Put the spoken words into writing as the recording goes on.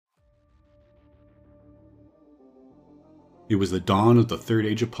It was the dawn of the third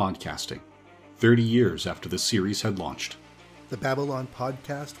age of podcasting, 30 years after the series had launched. The Babylon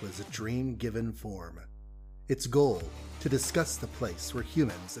Podcast was a dream given form. Its goal, to discuss the place where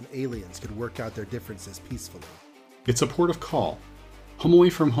humans and aliens could work out their differences peacefully. It's a port of call, home away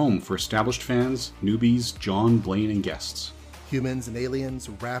from home for established fans, newbies, John, Blaine, and guests. Humans and aliens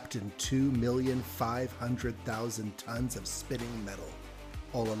wrapped in 2,500,000 tons of spinning metal,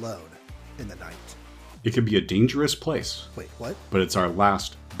 all alone in the night. It could be a dangerous place. Wait, what? But it's our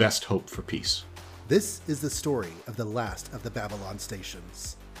last, best hope for peace. This is the story of the last of the Babylon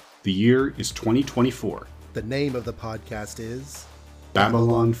stations. The year is 2024. The name of the podcast is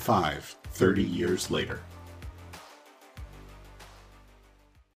Babylon 5, 30 years later.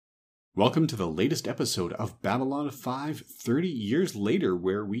 Welcome to the latest episode of Babylon 5, 30 years later,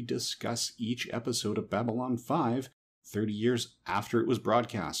 where we discuss each episode of Babylon 5, 30 years after it was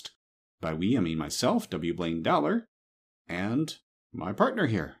broadcast. By we, I mean myself, W. Blaine Dowler, and my partner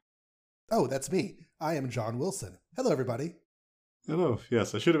here. Oh, that's me. I am John Wilson. Hello, everybody. Hello.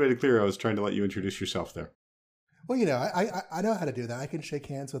 Yes, I should have made it clear I was trying to let you introduce yourself there. Well, you know, I know how to do that. I can shake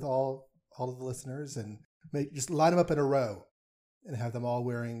hands with all of the listeners and just line them up in a row and have them all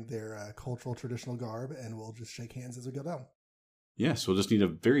wearing their cultural traditional garb, and we'll just shake hands as we go down. Yes, we'll just need a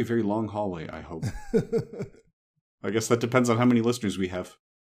very, very long hallway, I hope. I guess that depends on how many listeners we have.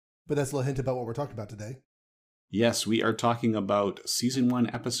 But that's a little hint about what we're talking about today. Yes, we are talking about Season 1,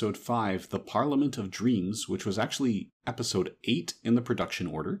 Episode 5, The Parliament of Dreams, which was actually Episode 8 in the production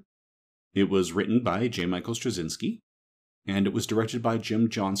order. It was written by J. Michael Straczynski, and it was directed by Jim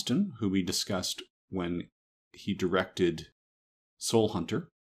Johnston, who we discussed when he directed Soul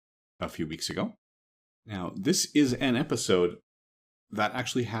Hunter a few weeks ago. Now, this is an episode that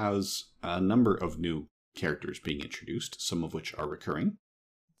actually has a number of new characters being introduced, some of which are recurring.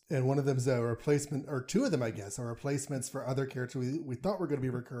 And one of them is a replacement, or two of them, I guess, are replacements for other characters we thought were going to be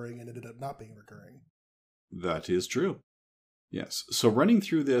recurring and ended up not being recurring. That is true. Yes. So running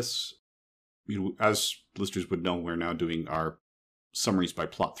through this, as listeners would know, we're now doing our summaries by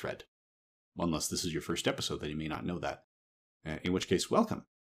plot thread. Unless this is your first episode, then you may not know that. In which case, welcome.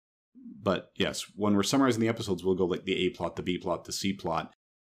 But yes, when we're summarizing the episodes, we'll go like the A plot, the B plot, the C plot.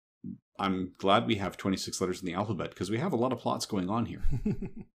 I'm glad we have 26 letters in the alphabet because we have a lot of plots going on here.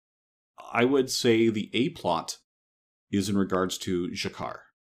 I would say the A plot is in regards to G'Kar,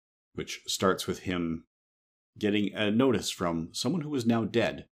 which starts with him getting a notice from someone who is now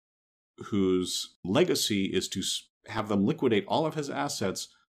dead, whose legacy is to have them liquidate all of his assets,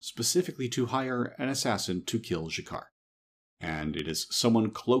 specifically to hire an assassin to kill G'Kar. And it is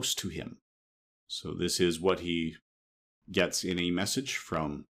someone close to him. So this is what he gets in a message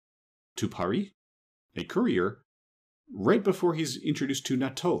from Tupari, a courier, right before he's introduced to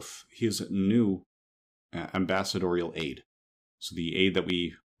Na'Toth, his new ambassadorial aide. So the aide that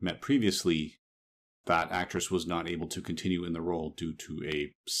we met previously, that actress was not able to continue in the role due to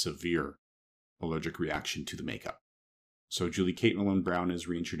a severe allergic reaction to the makeup. So Julie Caitlin Brown is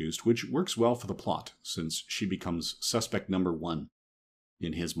reintroduced, which works well for the plot, since she becomes suspect number one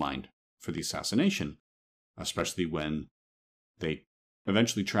in his mind for the assassination, especially when they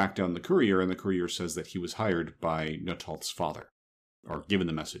eventually track down the courier, and the courier says that he was hired by Na'Toth's father, or given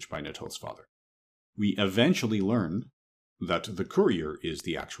the message by Na'Toth's father. We eventually learn that the courier is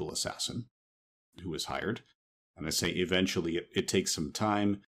the actual assassin who was hired, and I say eventually, it takes some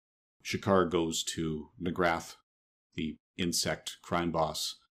time. G'Kar goes to Nagrath, the insect crime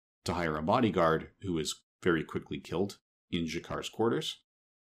boss, to hire a bodyguard who is very quickly killed in G'Kar's quarters,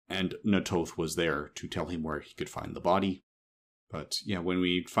 and Na'Toth was there to tell him where he could find the body. But yeah, when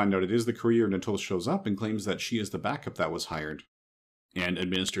we find out it is the courier, Na'Toth shows up and claims that she is the backup that was hired, and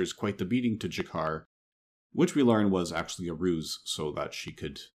administers quite the beating to G'Kar, which we learn was actually a ruse so that she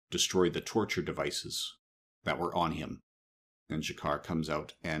could destroy the torture devices that were on him. And G'Kar comes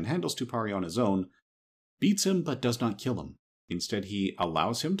out and handles Tupari on his own, beats him but does not kill him. Instead, he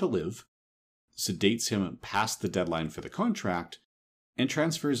allows him to live, sedates him past the deadline for the contract, and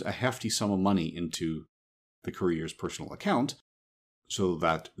transfers a hefty sum of money into the courier's personal account, so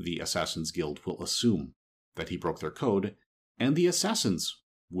that the Assassins Guild will assume that he broke their code, and the assassins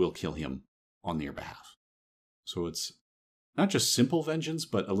will kill him on their behalf. So it's not just simple vengeance,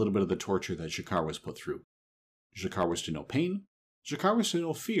 but a little bit of the torture that G'Kar was put through. G'Kar was to know pain, G'Kar was to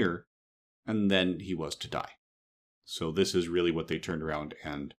know fear, and then he was to die. So this is really what they turned around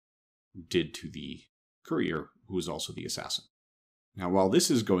and did to the courier, who is also the assassin. Now, while this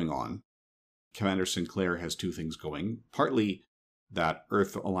is going on, Commander Sinclair has two things going. Partly that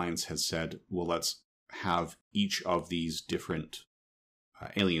Earth Alliance has said, well, let's have each of these different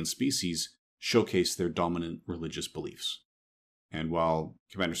alien species showcase their dominant religious beliefs. And while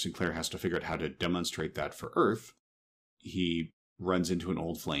Commander Sinclair has to figure out how to demonstrate that for Earth, he runs into an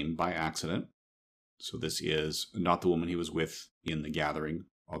old flame by accident. So this is not the woman he was with in The Gathering,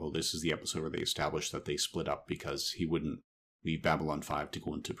 although this is the episode where they established that they split up because he wouldn't leave Babylon 5 to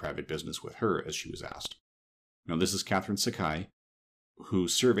go into private business with her as she was asked. Now this is Catherine Sakai, who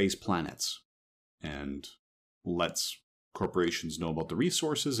surveys planets and lets corporations know about the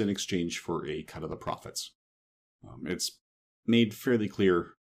resources in exchange for a cut of the profits. It's made fairly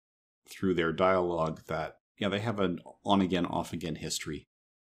clear through their dialogue that, they have an on-again, off-again history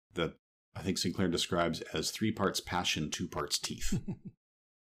that I think Sinclair describes as 3 parts passion, 2 parts teeth.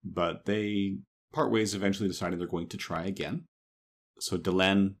 But they part ways, eventually deciding they're going to try again. So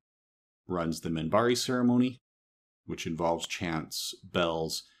Delenn runs the Minbari ceremony, which involves chants,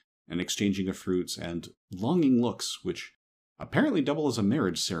 bells, and exchanging of fruits, and longing looks, which apparently double as a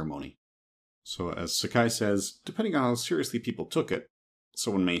marriage ceremony. So as Sakai says, depending on how seriously people took it,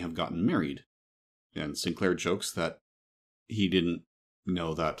 someone may have gotten married. And Sinclair jokes that he didn't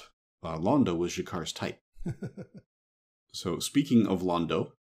know that Londo was G'Kar's type. So speaking of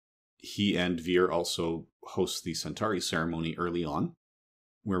Londo, he and Vir also host the Centauri ceremony early on,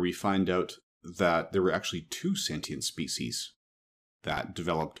 where we find out that there were actually 2 sentient species that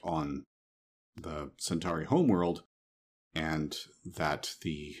developed on the Centauri homeworld, and that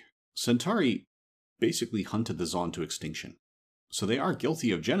the Centauri basically hunted the Zon to extinction. So they are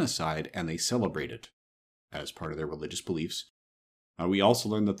guilty of genocide, and they celebrate it as part of their religious beliefs. We also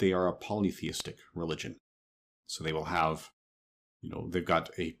learn that they are a polytheistic religion. So they will have, they've got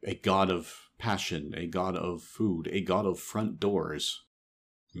a god of passion, a god of food, a god of front doors.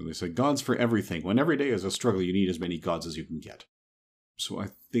 They say gods for everything. When every day is a struggle, you need as many gods as you can get. So I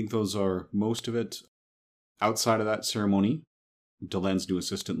think those are most of it. Outside of that ceremony, Delenn's new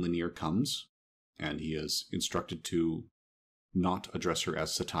assistant Lennier comes, and he is instructed to not address her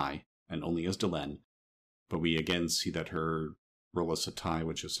as Satai, and only as Delenn. But we again see that her role as Satai,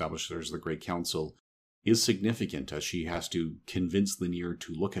 which establishes her as the Great Council, is significant as she has to convince Lennier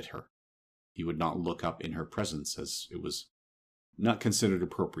to look at her. He would not look up in her presence as it was not considered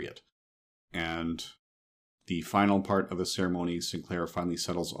appropriate. And the final part of the ceremony, Sinclair finally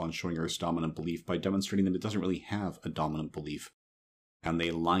settles on showing Earth's dominant belief by demonstrating that it doesn't really have a dominant belief. And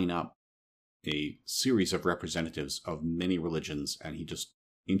they line up a series of representatives of many religions, and he just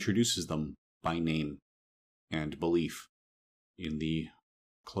introduces them by name and belief in the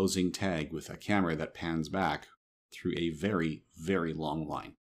closing tag with a camera that pans back through a very, very long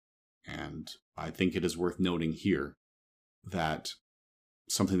line. And I think it is worth noting here that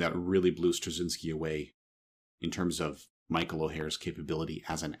something that really blew Straczynski away in terms of Michael O'Hare's capability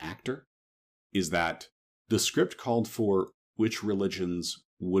as an actor is that the script called for which religions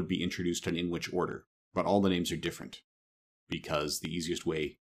would be introduced and in which order, but all the names are different, because the easiest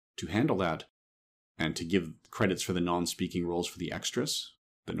way to handle that and to give credits for the non-speaking roles for the extras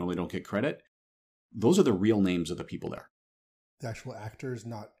that normally don't get credit, those are the real names of the people there. The actual actors,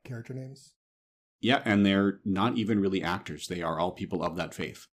 not character names? Yeah, and they're not even really actors. They are all people of that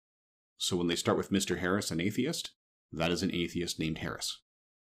faith. So when they start with Mr. Harris, an atheist, that is an atheist named Harris.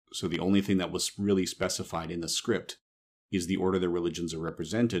 So the only thing that was really specified in the script is the order their religions are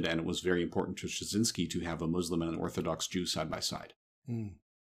represented, and it was very important to Straczynski to have a Muslim and an Orthodox Jew side by side. Mm.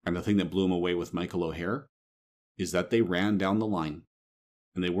 And the thing that blew him away with Michael O'Hare is that they ran down the line,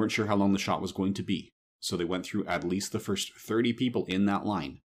 and they weren't sure how long the shot was going to be. So they went through at least the first 30 people in that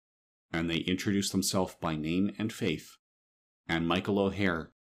line, and they introduced themselves by name and faith. And Michael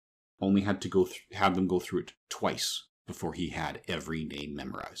O'Hare only had to have them go through it twice before he had every name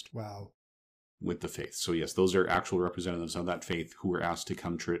memorized. Wow. With the faith. So yes, those are actual representatives of that faith who were asked to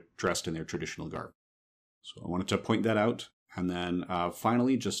come dressed in their traditional garb. So I wanted to point that out. And then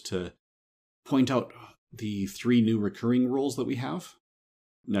finally, just to point out the 3 new recurring roles that we have.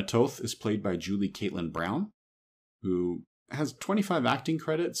 Natoth is played by Julie Caitlin Brown, who has 25 acting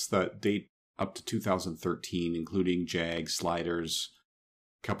credits that date up to 2013, including Jag, Sliders,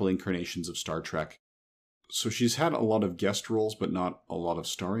 a couple incarnations of Star Trek. So she's had a lot of guest roles, but not a lot of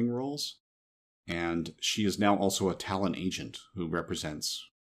starring roles. And she is now also a talent agent who represents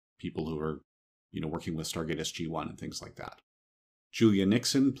people who are, working with Stargate SG-1 and things like that. Julia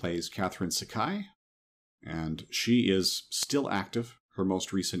Nixon plays Catherine Sakai, and she is still active. Her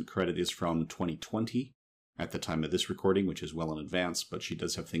most recent credit is from 2020 at the time of this recording, which is well in advance, but she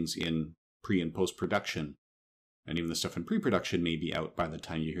does have things in pre- and post-production. And even the stuff in pre-production may be out by the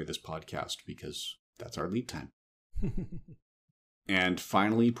time you hear this podcast, because that's our lead time. And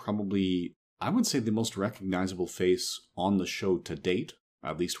finally, probably, I would say the most recognizable face on the show to date,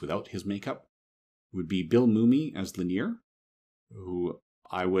 at least without his makeup, would be Bill Mumy as Lennier. who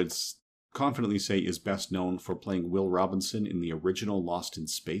I would confidently say is best known for playing Will Robinson in the original Lost in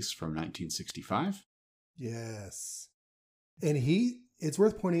Space from 1965. Yes. And it's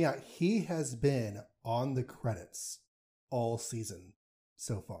worth pointing out, he has been on the credits all season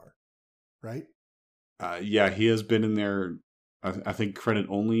so far, right? Yeah, he has been in there, I think, credit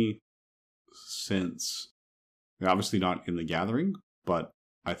only since, obviously not in The Gathering, but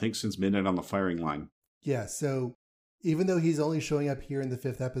I think since Midnight on the Firing Line. Yeah, so even though he's only showing up here in the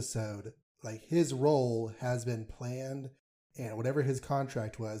 5th episode, like his role has been planned, and whatever his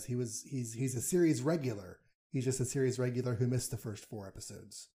contract was, he's a series regular. He's just a series regular who missed the first 4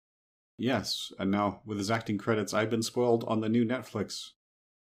 episodes. Yes, and now with his acting credits, I've been spoiled on the new Netflix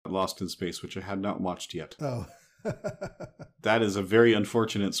Lost in Space, which I had not watched yet. Oh. That is a very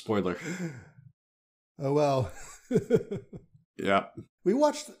unfortunate spoiler. Oh well. Yeah. We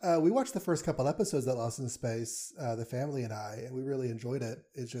watched the first couple episodes of Lost in Space, the family and I, and we really enjoyed it.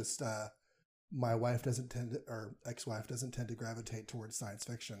 It's just my wife ex-wife doesn't tend to gravitate towards science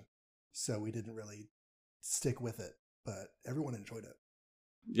fiction, so we didn't really stick with it. But everyone enjoyed it.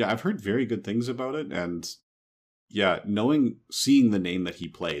 Yeah, I've heard very good things about it, and yeah, seeing the name that he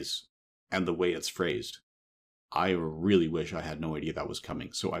plays and the way it's phrased, I really wish I had no idea that was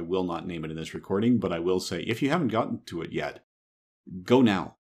coming. So I will not name it in this recording, but I will say, if you haven't gotten to it yet, go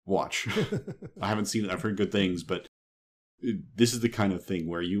now. Watch. I haven't seen it. I've heard good things, but this is the kind of thing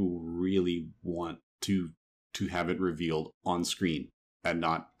where you really want to have it revealed on screen and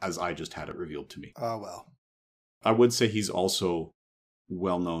not as I just had it revealed to me. Oh, well. I would say he's also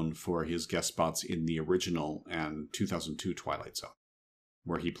well known for his guest spots in the original and 2002 Twilight Zone,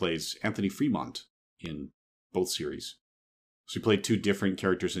 where he plays Anthony Fremont in both series. So he played 2 different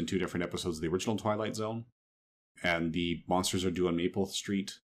characters in 2 different episodes of the original Twilight Zone. And the Monsters Are Due on Maple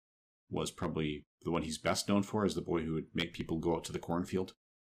Street was probably the one he's best known for as the boy who would make people go out to the cornfield.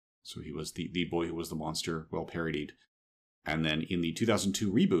 So he was the boy who was the monster, well parodied. And then in the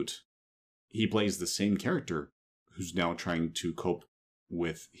 2002 reboot, he plays the same character who's now trying to cope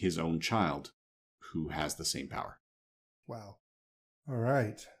with his own child who has the same power. Wow. All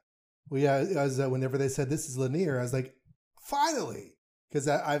right. Well, yeah, as whenever they said this is Lennier, I was like, finally! Because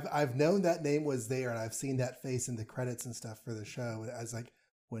I've known that name was there, and I've seen that face in the credits and stuff for the show. I was like,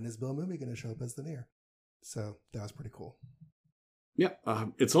 when is Bill Mumy going to show up as Lennier? So that was pretty cool. Yeah,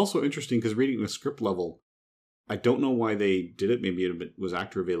 it's also interesting because reading the script level, I don't know why they did it. Maybe it was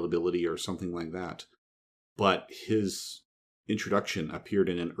actor availability or something like that. But his introduction appeared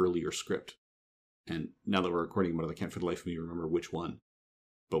in an earlier script. And now that we're recording about it, I can't for the life of me remember which one.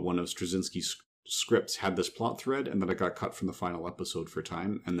 But one of Straczynski's scripts had this plot thread, and then it got cut from the final episode for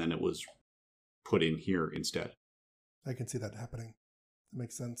time, and then it was put in here instead. I can see that happening. That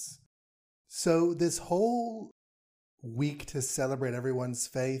makes sense. So this whole week to celebrate everyone's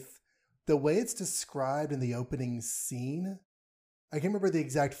faith, the way it's described in the opening scene, I can't remember the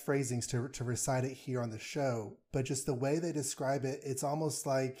exact phrasings to recite it here on the show, but just the way they describe it, it's almost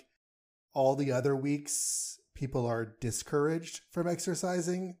like all the other weeks people are discouraged from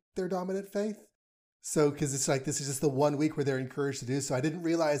exercising their dominant faith. So, because it's like, this is just the one week where they're encouraged to do so. I didn't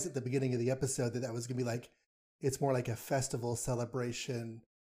realize at the beginning of the episode that was going to be like, it's more like a festival celebration,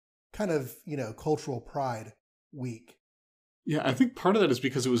 kind of, cultural pride week. Yeah, I think part of that is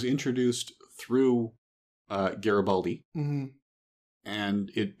because it was introduced through Garibaldi. Mm-hmm.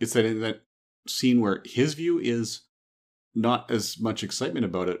 And it's that in that scene where his view is not as much excitement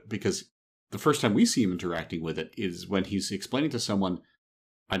about it, because the first time we see him interacting with it is when he's explaining to someone,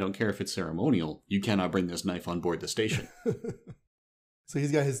 I don't care if it's ceremonial, you cannot bring this knife on board the station. So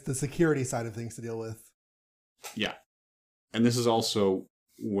he's got the security side of things to deal with. Yeah. And this is also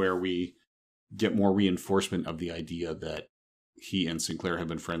where we get more reinforcement of the idea that he and Sinclair have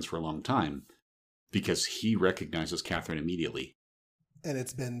been friends for a long time, because he recognizes Catherine immediately. And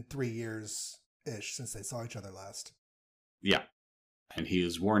it's been 3 years-ish since they saw each other last. Yeah. And he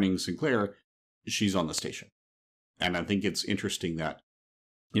is warning Sinclair, she's on the station. And I think it's interesting that,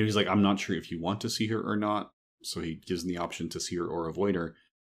 he's like, I'm not sure if you want to see her or not. So he gives them the option to see her or avoid her.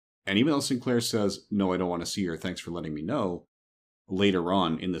 And even though Sinclair says, no, I don't want to see her, thanks for letting me know, later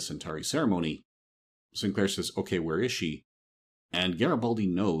on in the Centauri ceremony, Sinclair says, okay, where is she? And Garibaldi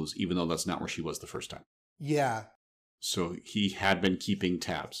knows, even though that's not where she was the first time. Yeah. So he had been keeping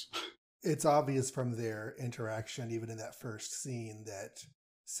tabs. It's obvious from their interaction, even in that first scene, that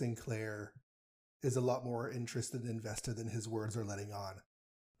Sinclair is a lot more interested and invested than his words are letting on.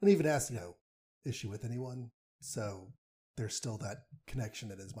 And even asks, is she with anyone? So there's still that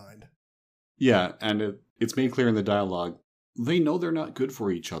connection in his mind. Yeah, and it's made clear in the dialogue, they know they're not good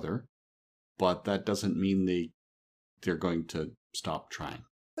for each other, but that doesn't mean they're going to stop trying.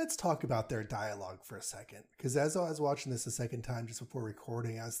 Let's talk about their dialogue for a second. Because as I was watching this a second time just before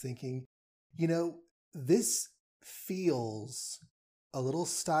recording, I was thinking, this feels a little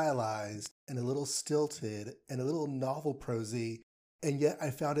stylized and a little stilted and a little novel prosy, and yet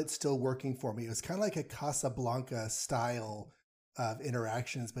I found it still working for me. It was kind of like a Casablanca style of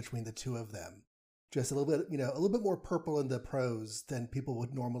interactions between the two of them. Just a little bit more purple in the prose than people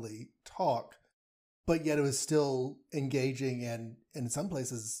would normally talk, but yet it was still engaging and in some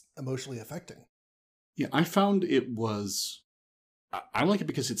places emotionally affecting. Yeah, I found I like it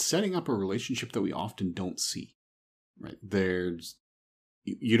because it's setting up a relationship that we often don't see, right?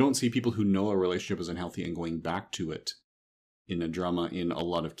 You don't see people who know a relationship is unhealthy and going back to it in a drama in a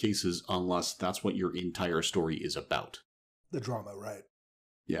lot of cases, unless that's what your entire story is about. The drama, right?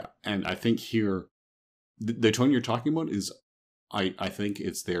 Yeah, and I think here, the tone you're talking about is, I think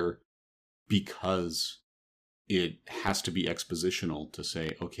it's there because it has to be expositional to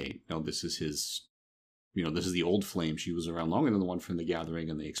say, okay, no, this is his, this is the old flame. She was around longer than the one from the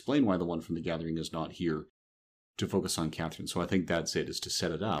Gathering, and they explain why the one from the Gathering is not here to focus on Catherine. So I think that's it, is to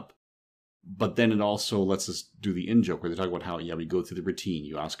set it up. But then it also lets us do the in-joke where they talk about how, we go through the routine.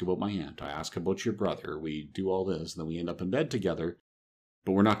 You ask about my aunt. I ask about your brother. We do all this. And then we end up in bed together.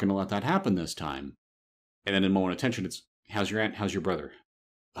 But we're not going to let that happen this time. And then in moment of tension, it's, how's your aunt? How's your brother?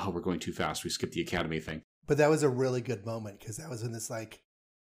 Oh, we're going too fast. We skipped the academy thing. But that was a really good moment because that was when it's like,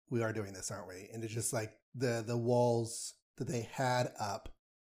 we are doing this, aren't we? And it's just like the walls that they had up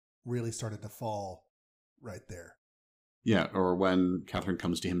really started to fall right there. Yeah, or when Catherine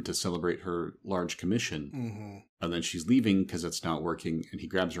comes to him to celebrate her large commission, and then she's leaving because it's not working, and he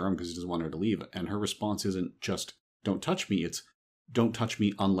grabs her arm because he doesn't want her to leave. And her response isn't just, don't touch me, it's, don't touch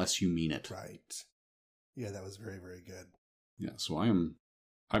me unless you mean it. Right. Yeah, that was very, very good. Yeah, so I'm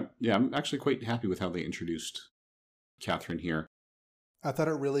actually quite happy with how they introduced Catherine here. I thought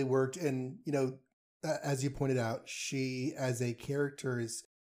it really worked. And, as you pointed out, she, as a character, is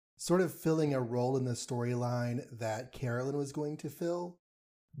sort of filling a role in the storyline that Carolyn was going to fill.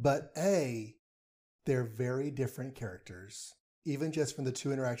 But they're very different characters. Even just from the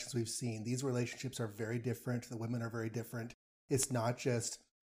two interactions we've seen, these relationships are very different. The women are very different. It's not just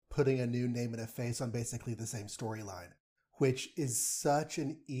putting a new name and a face on basically the same storyline, which is such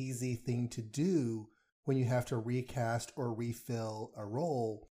an easy thing to do when you have to recast or refill a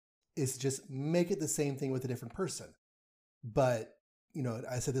role, is just make it the same thing with a different person. But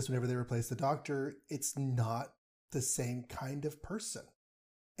I said this whenever they replaced the Doctor, it's not the same kind of person.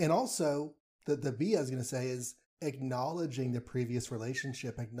 And also, the B I was going to say is acknowledging the previous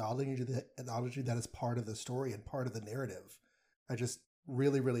relationship, acknowledging that as part of the story and part of the narrative. I just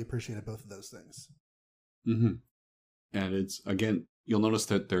really, really appreciated both of those things. Mm-hmm. And it's, again, you'll notice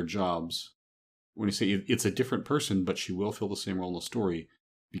that their jobs, when you say it's a different person, but she will fill the same role in the story,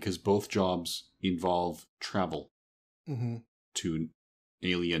 because both jobs involve travel to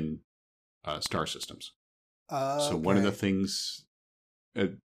alien star systems. So one of the things,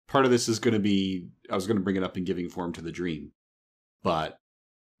 part of this is going to be, I was going to bring it up in giving form to the dream, but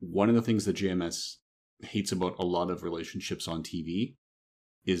one of the things that JMS hates about a lot of relationships on TV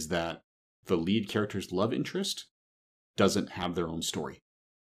is that the lead character's love interest doesn't have their own story,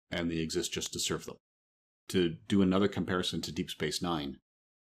 and they exist just to serve them. To do another comparison to Deep Space Nine,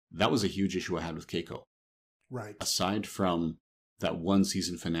 that was a huge issue I had with Keiko. Right. Aside from that one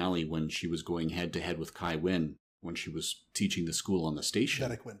season finale when she was going head to head with Kai Wynn when she was teaching the school on the station.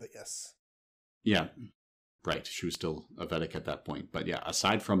 Vedic Wynn, but yes. Yeah, right. She was still a Vedic at that point. But yeah,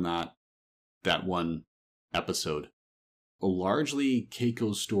 aside from that one episode, largely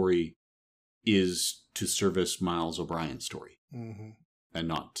Keiko's story is to service Miles O'Brien's story and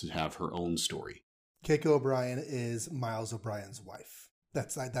not to have her own story. Keiko O'Brien is Miles O'Brien's wife.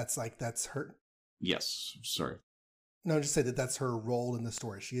 That's her. Yes, sorry. No, just say that's her role in the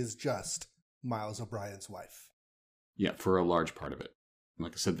story. She is just Miles O'Brien's wife. Yeah, for a large part of it.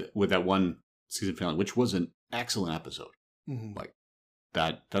 Like I said, with that one season finale, which was an excellent episode. Like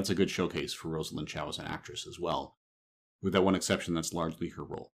that's a good showcase for Rosalind Chow as an actress as well. With that one exception, that's largely her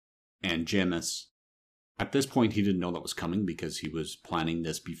role. And JMS, at this point, he didn't know that was coming because he was planning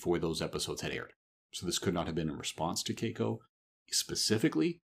this before those episodes had aired. So this could not have been in response to Keiko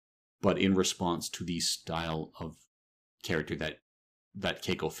specifically, but in response to the style of character that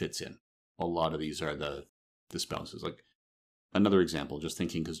Keiko fits in. A lot of these are the spouses. Like another example, just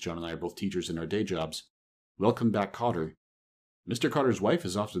thinking because John and I are both teachers in our day jobs. Welcome back, Cotter. Mr. Cotter's wife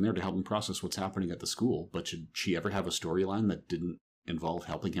is often there to help him process what's happening at the school, but should she ever have a storyline that didn't involve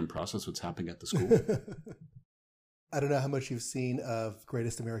helping him process what's happening at the school? I don't know how much you've seen of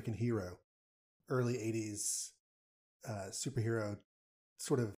Greatest American Hero, early 80s superhero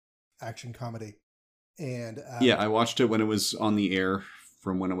sort of action comedy. And yeah, I watched it when it was on the air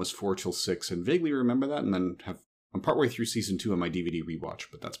from when it was 4 till 6 and vaguely remember that, and then I'm partway through season 2 on my DVD rewatch,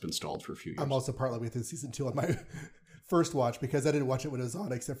 but that's been stalled for a few years. I'm also partway through season 2 on my first watch because I didn't watch it when it was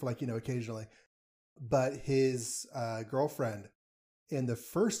on, except for occasionally. But his girlfriend in the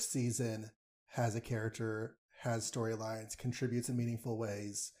first season has a character, has storylines, contributes in meaningful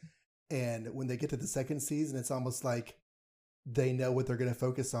ways. And when they get to the second season, it's almost like they know what they're going to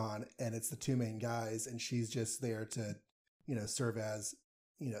focus on, and it's the two main guys, and she's just there to, serve as,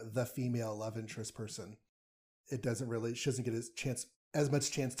 the female love interest person. She doesn't get as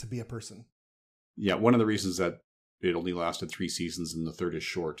much chance to be a person. Yeah, one of the reasons that it only lasted 3 seasons and the third is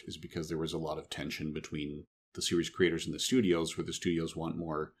short is because there was a lot of tension between the series creators and the studios, where the studios want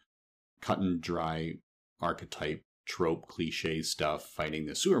more cut and dry archetype, trope, cliche stuff, fighting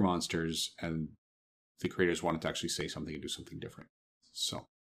the sewer monsters, and the creators wanted to actually say something and do something different. So,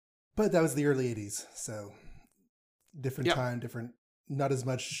 but that was the early 80s, so different time, different, not as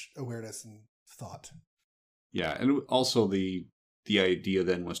much awareness and thought. Yeah, and also the idea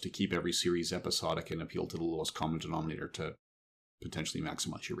then was to keep every series episodic and appeal to the lowest common denominator to potentially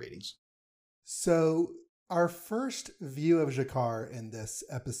maximize your ratings. So our first view of G'Kar in this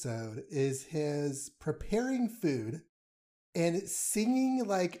episode is his preparing food and singing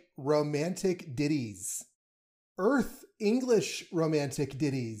romantic ditties, Earth English romantic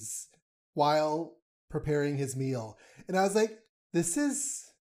ditties, while preparing his meal. And I was like, this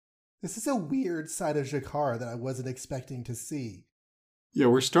is a weird side of G'Kar that I wasn't expecting to see. Yeah,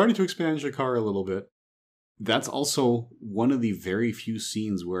 we're starting to expand G'Kar a little bit. That's also one of the very few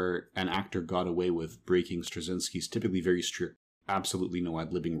scenes where an actor got away with breaking Straczynski's typically very strict, absolutely no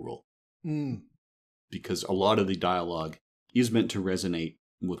ad-libbing rule. Because a lot of the dialogue is meant to resonate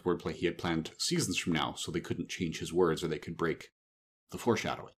with wordplay he had planned seasons from now, so they couldn't change his words or they could break the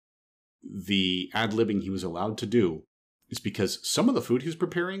foreshadowing. The ad-libbing he was allowed to do is because some of the food he was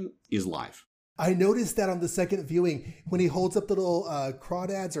preparing is live. I noticed that on the second viewing, when he holds up the little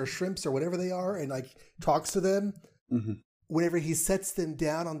crawdads or shrimps or whatever they are and talks to them, whenever he sets them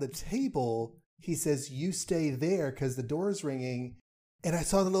down on the table, he says, "You stay there," because the door's ringing. And I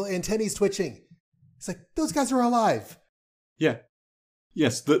saw the little antennae twitching. It's like, those guys are alive. Yeah.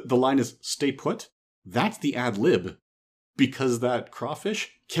 Yes, the line is, "Stay put." That's the ad lib, because that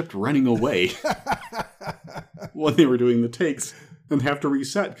crawfish kept running away when they were doing the takes and have to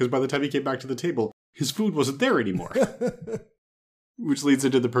reset, because by the time he came back to the table, his food wasn't there anymore. Which leads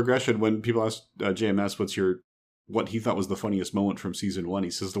into the progression when people ask JMS what he thought was the funniest moment from season 1. He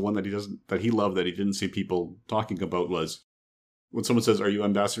says the one that he loved that he didn't see people talking about was when someone says, "Are you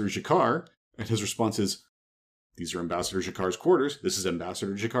Ambassador G'Kar?" And his response is, "These are Ambassador G'Kar's quarters. This is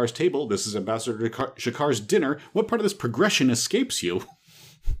Ambassador G'Kar's table. This is Ambassador G'Kar's dinner. What part of this progression escapes you?"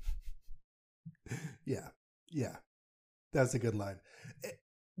 Yeah. That's a good line.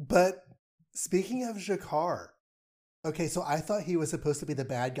 But speaking of G'Kar, okay, so I thought he was supposed to be the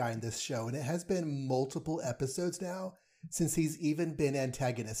bad guy in this show, and it has been multiple episodes now since he's even been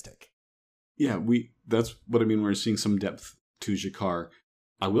antagonistic. Yeah, that's what I mean. We're seeing some depth to G'Kar.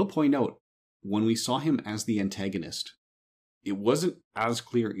 I will point out, when we saw him as the antagonist, it wasn't as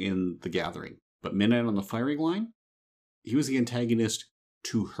clear in The Gathering, but Midnight on the Firing Line, he was the antagonist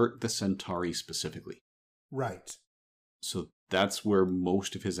to hurt the Centauri specifically. Right. So that's where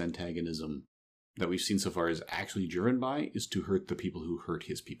most of his antagonism that we've seen so far is actually driven by, is to hurt the people who hurt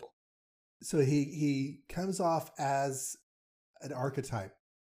his people. So he comes off as an archetype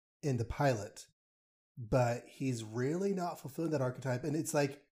in the pilot, but he's really not fulfilling that archetype. And it's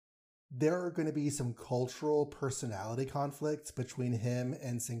like, there are going to be some cultural personality conflicts between him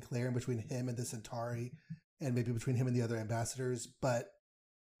and Sinclair, and between him and the Centauri, and maybe between him and the other ambassadors. But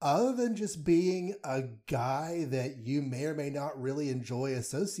other than just being a guy that you may or may not really enjoy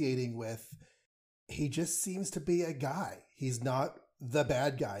associating with, he just seems to be a guy. He's not the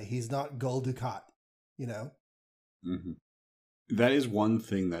bad guy. He's not Gul Dukat, Mm-hmm. That is one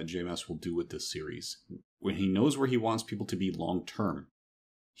thing that JMS will do with this series. When he knows where he wants people to be long term,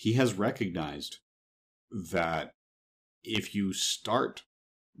 he has recognized that if you start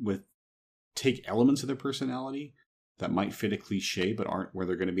with take elements of their personality that might fit a cliche but aren't where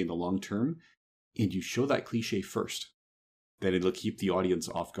they're going to be in the long term, and you show that cliche first, then it'll keep the audience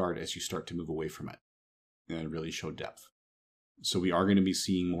off guard as you start to move away from it and really show depth. So we are going to be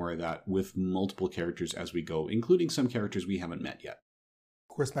seeing more of that with multiple characters as we go, including some characters we haven't met yet.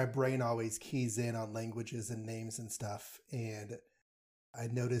 Of course, my brain always keys in on languages and names and stuff, and I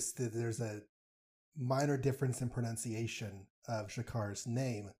noticed that there's a minor difference in pronunciation of G'Kar's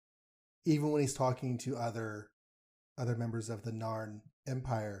name, even when he's talking to other other members of the Narn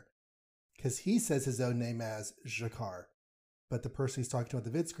Empire, because he says his own name as G'Kar, but the person he's talking to on the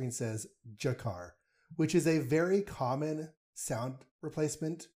vid screen says Jakar, which is a very common sound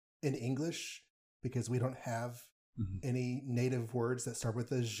replacement in English because we don't have any native words that start with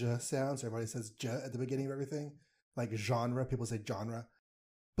the J sound. So everybody says J at the beginning of everything. Like genre, people say genre.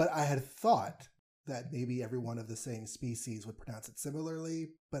 But I had thought that maybe everyone of the same species would pronounce it similarly.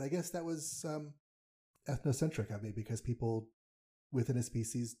 But I guess that was ethnocentric of me because people within a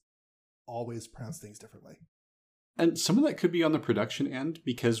species always pronounce things differently. And some of that could be on the production end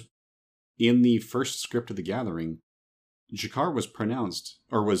because in the first script of The Gathering, G'Kar was pronounced,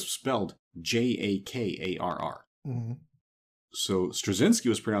 or was spelled Jakarr. Mm-hmm. So Straczynski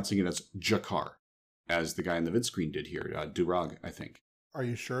was pronouncing it as Jakar, as the guy in the vid screen did here, Durag, I think. Are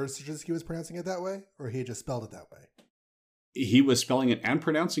you sure Straczynski was pronouncing it that way, or he just spelled it that way? He was spelling it and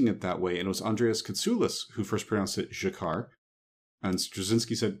pronouncing it that way, and it was Andreas Katsoulis who first pronounced it G'Kar. And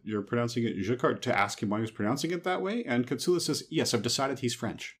Straczynski said, "You're pronouncing it G'Kar," to ask him why he was pronouncing it that way. And Katsoulis says, "Yes, I've decided he's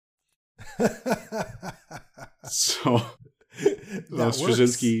French." So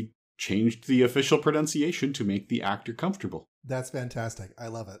Straczynski changed the official pronunciation to make the actor comfortable. That's fantastic. I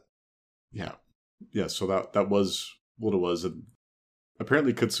love it. Yeah. Yeah, so that was what it was. And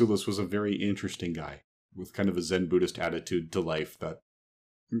apparently Katsoulis was a very interesting guy with kind of a Zen Buddhist attitude to life that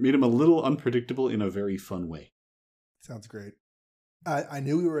made him a little unpredictable in a very fun way. Sounds great. I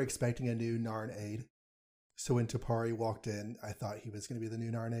knew we were expecting a new Narn aide. So when T'Pari walked in, I thought he was going to be the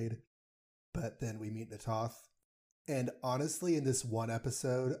new Narn aide. But then we meet Na'Toth. And honestly, in this one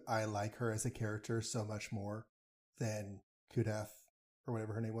episode, I like her as a character so much more than Kudath, or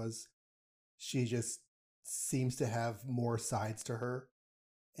whatever her name was. She just seems to have more sides to her.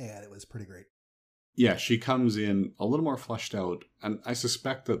 And it was pretty great. Yeah, she comes in a little more fleshed out. And I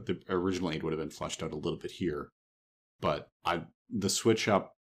suspect that the original aide would have been fleshed out a little bit here. But the switch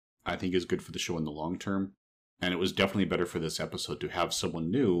up, I think, is good for the show in the long term. And it was definitely better for this episode to have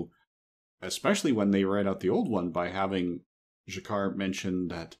someone new, especially when they write out the old one by having G'Kar mention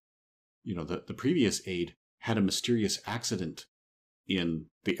that, you know, the previous aide had a mysterious accident in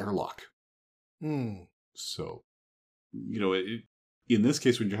the airlock. So, you know, in this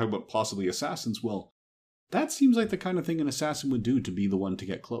case, when you're talking about possibly assassins, well, that seems like the kind of thing an assassin would do to be the one to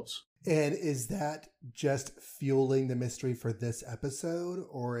get close. And is that just fueling the mystery for this episode,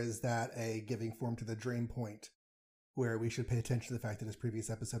 or is that a giving form to the dream point where we should pay attention to the fact that his previous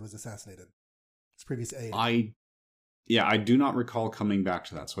episode was assassinated? His previous aide. I do not recall coming back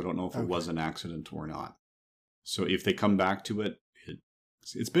to that, so I don't know if it was an accident or not. So if they come back to it,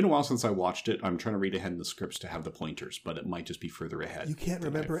 it's been a while since I watched it. I'm trying to read ahead in the scripts to have the pointers, but it might just be further ahead. You can't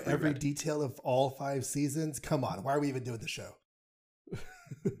remember every detail of all 5 seasons? Come on, why are we even doing the show?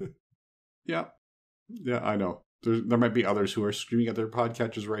 Yeah, I know. There might be others who are screaming at their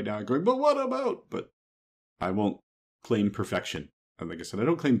podcatchers right now going, but what about? But I won't claim perfection. And like I said, I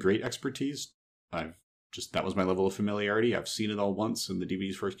don't claim great expertise. That was my level of familiarity. I've seen it all once when the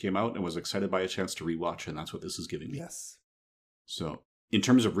DVDs first came out and was excited by a chance to rewatch, and that's what this is giving me. Yes. So, in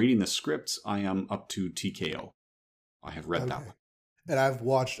terms of reading the scripts, I am up to TKO. I have read that one. And I've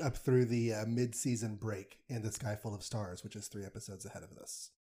watched up through the mid-season break in The Sky Full of Stars, which is 3 episodes ahead of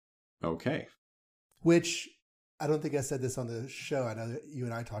this. Okay. Which, I don't think I said this on the show. I know that you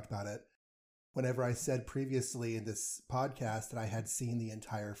and I talked about it. Whenever I said previously in this podcast that I had seen the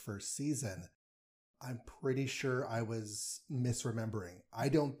entire first season, I'm pretty sure I was misremembering. I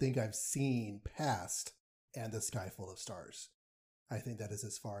don't think I've seen past And the Sky Full of Stars. I think that is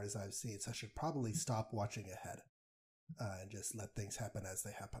as far as I've seen. So I should probably stop watching ahead and just let things happen as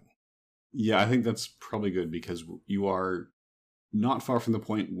they happen. Yeah, I think that's probably good because you are not far from the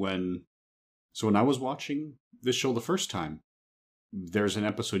point when... So when I was watching this show the first time, there's an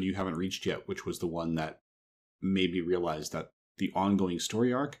episode you haven't reached yet, which was the one that made me realize that the ongoing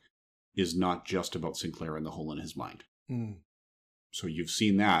story arc is not just about Sinclair and the hole in his mind. So you've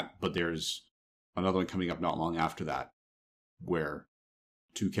seen that, but there's another one coming up not long after that, where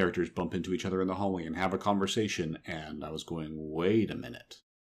 2 characters bump into each other in the hallway and have a conversation, and I was going, wait a minute.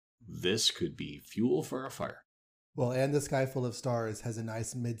 This could be fuel for a fire. Well, And the Sky Full of Stars has a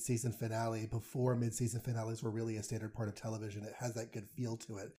nice mid-season finale before mid-season finales were really a standard part of television. It has that good feel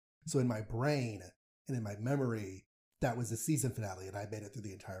to it. So in my brain and in my memory, that was the season finale, and I made it through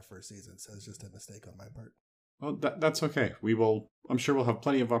the entire first season. So it's just a mistake on my part. Well, that's okay. I'm sure we'll have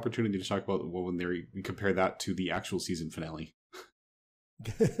plenty of opportunity to talk about when we compare that to the actual season finale.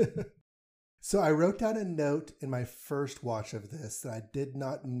 So I wrote down a note in my first watch of this that I did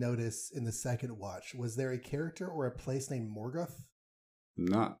not notice in the second watch. Was there a character or a place named Morgoth?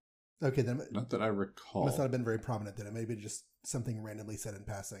 Not Okay, then Not that I recall. must not have been very prominent then. It may be just something randomly said in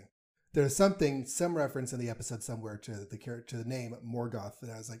passing. There's some reference in the episode somewhere to the name Morgoth that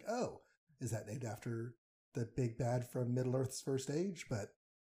I was like, oh, is that named after the big bad from Middle Earth's first age? But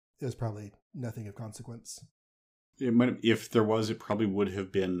it was probably nothing of consequence. It might have, if there was, it probably would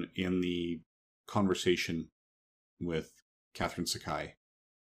have been in the conversation with Catherine Sakai.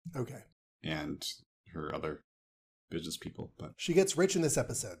 Okay. And her other business people. But she gets rich in this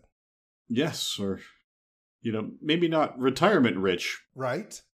episode. Yes, or, maybe not retirement rich.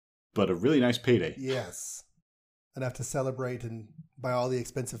 Right. But a really nice payday. Yes. Enough to celebrate and buy all the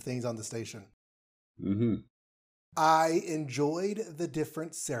expensive things on the station. Mm-hmm. I enjoyed the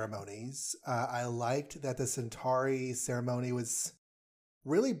different ceremonies. I liked that the Centauri ceremony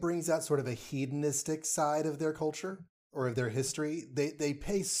really brings out sort of a hedonistic side of their culture or of their history. They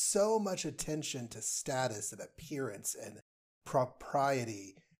pay so much attention to status and appearance and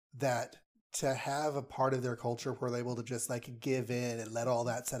propriety that to have a part of their culture where they're able to just like give in and let all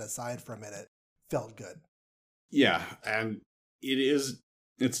that set aside for a minute felt good. Yeah, and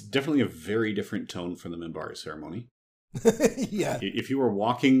it's definitely a very different tone from the Minbari ceremony. Yeah. If you were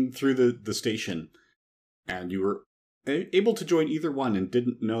walking through the station and you were able to join either one and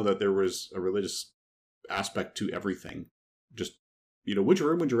didn't know that there was a religious aspect to everything, just, which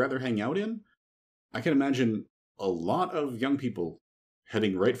room would you rather hang out in? I can imagine a lot of young people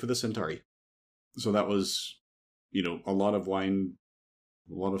heading right for the Centauri. So that was, a lot of wine,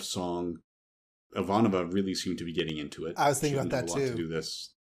 a lot of song. Ivanova really seemed to be getting into it. I was thinking about that too. To do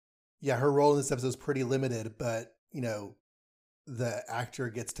this. Yeah, her role in this episode is pretty limited, but, the actor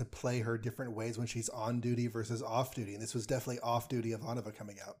gets to play her different ways when she's on duty versus off duty. And this was definitely off duty Ivanova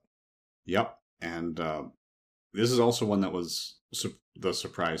coming out. Yep. And this is also one that was the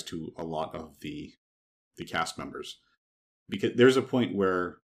surprise to a lot of the cast members. Because there's a point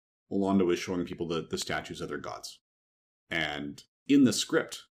where Londo is showing people the statues of their gods. And in the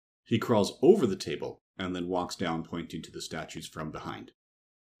script, he crawls over the table and then walks down pointing to the statues from behind.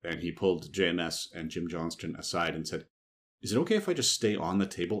 And he pulled JMS and Jim Johnston aside and said, "Is it okay if I just stay on the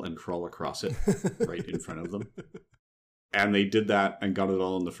table and crawl across it right in front of them?" And they did that and got it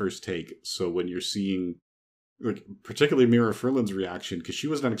all in the first take. So when you're seeing, particularly Mira Furlan's reaction, because she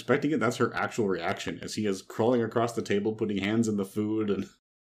was not expecting it, that's her actual reaction, as he is crawling across the table, putting hands in the food, and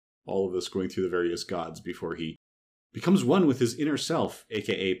all of this going through the various gods before he becomes one with his inner self,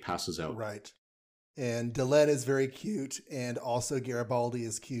 a.k.a. passes out. Right. And Delenn is very cute, and also Garibaldi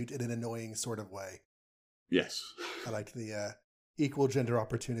is cute in an annoying sort of way. Yes. I liked the equal gender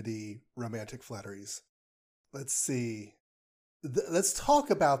opportunity romantic flatteries. Let's see. Let's talk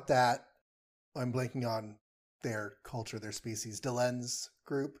about that. I'm blanking on their culture, their species. Delenn's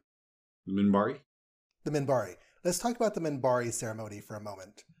group? Minbari? The Minbari. Let's talk about the Minbari ceremony for a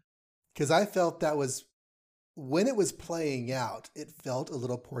moment. Because I felt that was, when it was playing out, it felt a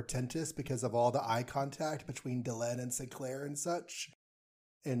little portentous because of all the eye contact between Delenn and Sinclair and such.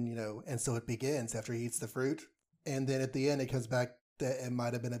 And, and so it begins after he eats the fruit. And then at the end, it comes back that it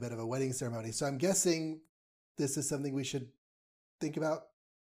might have been a bit of a wedding ceremony. So I'm guessing this is something we should think about.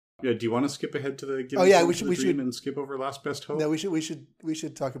 Yeah, do you want to skip ahead to the we should and skip over Last Best Hope? No, we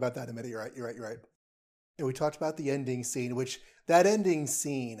should talk about that in a minute. You're right. And we talked about the ending scene, that ending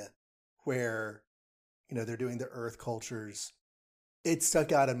scene where, they're doing the Earth cultures, it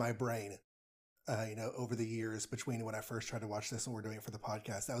stuck out in my brain. Over the years between when I first tried to watch this and we're doing it for the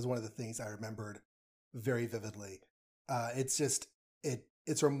podcast. That was one of the things I remembered very vividly.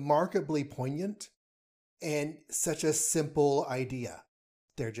 It's remarkably poignant and such a simple idea.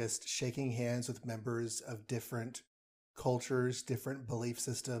 They're just shaking hands with members of different cultures, different belief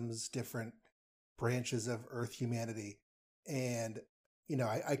systems, different branches of Earth humanity. And,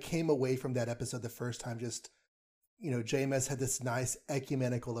 I came away from that episode the first time just, JMS had this nice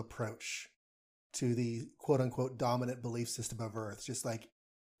ecumenical approach to the quote-unquote dominant belief system of Earth. Just like,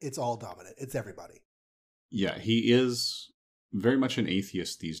 it's all dominant. It's everybody. Yeah, he is very much an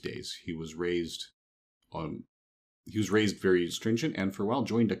atheist these days. He was raised very stringent and for a while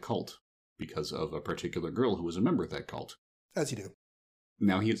joined a cult because of a particular girl who was a member of that cult. As you do.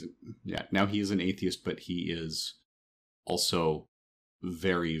 Now he is an atheist, but he is also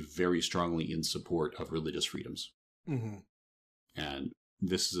very, very strongly in support of religious freedoms. Mm-hmm. And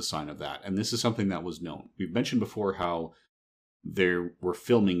this is a sign of that. And this is something that was known. We've mentioned before how they were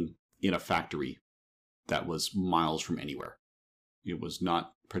filming in a factory that was miles from anywhere. It was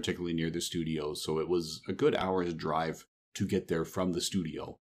not particularly near the studio, so it was a good hour's drive to get there from the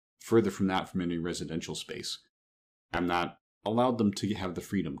studio. Further from that, from any residential space. And that allowed them to have the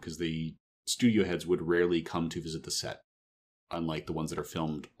freedom, because the studio heads would rarely come to visit the set. unlike the ones that are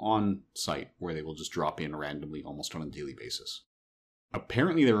filmed on site, where they will just drop in randomly almost on a daily basis.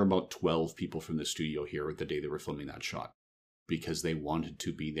 Apparently, there were about 12 people from the studio here the day they were filming that shot, because they wanted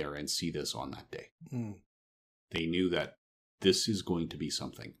to be there and see this on that day. Mm. They knew that this is going to be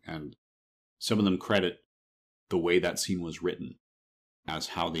something, and some of them credit the way that scene was written as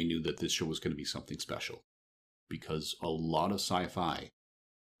how they knew that this show was going to be something special. Because a lot of sci-fi,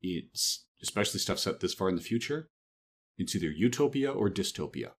 it's especially stuff set this far in the future, it's either utopia or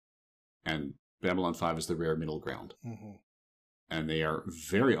dystopia. And Babylon 5 is the rare middle ground. Mm-hmm. And they are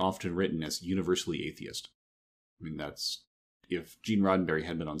very often written as universally atheist. I mean, that's... If Gene Roddenberry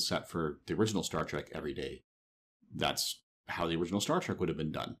had been on set for the original Star Trek every day, that's how the original Star Trek would have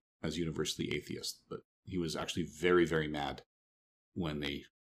been done, as universally atheist. But he was actually very, very mad when they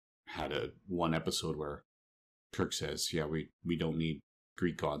had one episode where Kirk says, yeah, we don't need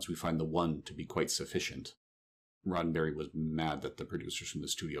Greek gods. We find the one to be quite sufficient. Roddenberry was mad that the producers from the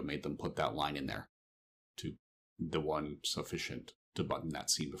studio made them put that line in there, to the one sufficient, to button that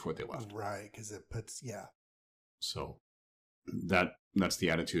scene before they left. Right, because it puts, yeah. So that's the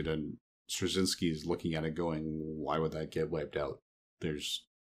attitude, and Straczynski is looking at it going, why would that get wiped out? There's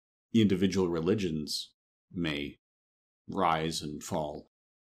individual religions may rise and fall,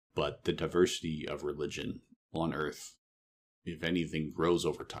 but the diversity of religion on Earth, if anything, grows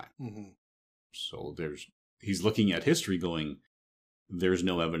over time. Mm-hmm. So he's looking at history going, there's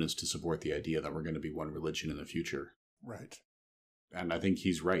no evidence to support the idea that we're going to be one religion in the future. Right. And I think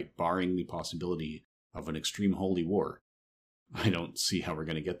he's right. Barring the possibility of an extreme holy war, I don't see how we're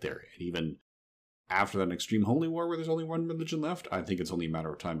going to get there. And even after that extreme holy war where there's only one religion left, I think it's only a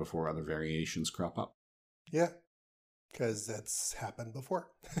matter of time before other variations crop up. Yeah, because that's happened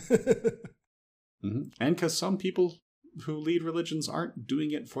before. Mm-hmm. And because some people who lead religions aren't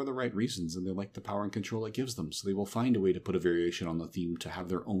doing it for the right reasons, and they like the power and control it gives them, so they will find a way to put a variation on the theme to have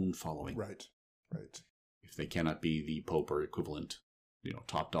their own following. Right. If they cannot be the Pope or equivalent,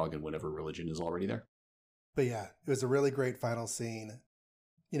 top dog in whatever religion is already there. But yeah, it was a really great final scene.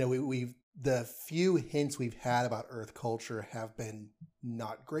 We've the few hints we've had about Earth culture have been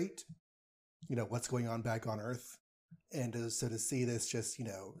not great. What's going on back on Earth. And so to see this just,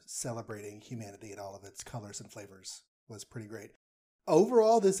 celebrating humanity in all of its colors and flavors was pretty great.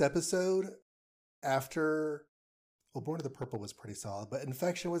 Overall, this episode, after, Born of the Purple was pretty solid, but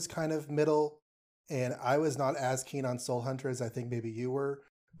Infection was kind of middle, and I was not as keen on Soul Hunter as I think maybe you were,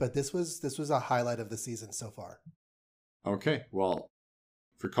 but this was a highlight of the season so far. Okay, well,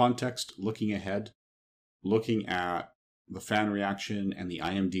 for context, looking ahead, looking at the fan reaction and the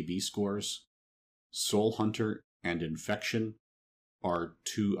IMDb scores, Soul Hunter and Infection are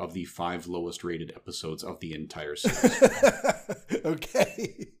 2 of the 5 lowest rated episodes of the entire series.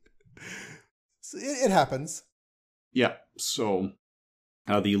 Okay. So it happens. Yeah. So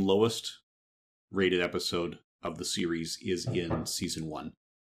the lowest rated episode of the series is in season 1.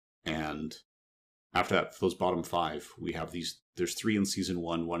 And after that, for those bottom 5, we have there's 3 in season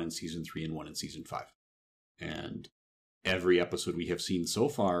 1, 1 in season 3, and 1 in season 5. And every episode we have seen so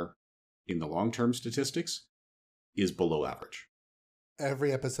far in the long-term statistics is below average.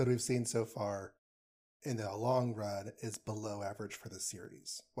 Every episode we've seen so far in the long run is below average for the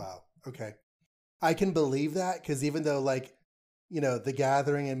series. Wow. Okay. I can believe that, because even though The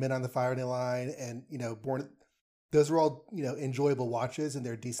Gathering and Men on the Firing Line and, those were all, enjoyable watches and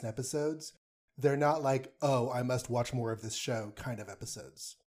they're decent episodes. They're not like, oh, I must watch more of this show kind of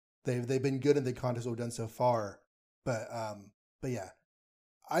episodes. They've been good in the context we've done so far. But yeah,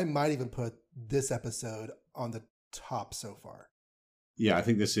 I might even put this episode on the top so far. Yeah, I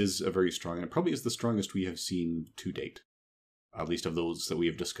think this is a very strong, and it probably is the strongest we have seen to date, at least of those that we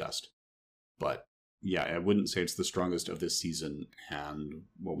have discussed. But yeah, I wouldn't say it's the strongest of this season, and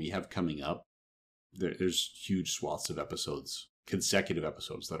what we have coming up, there's huge swaths of episodes, consecutive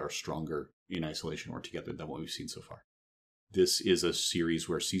episodes, that are stronger in isolation or together than what we've seen so far. This is a series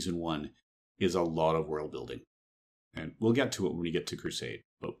where season 1 is a lot of world building. And we'll get to it when we get to Crusade.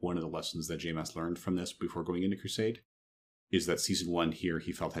 But one of the lessons that JMS learned from this before going into Crusade is that season 1 here,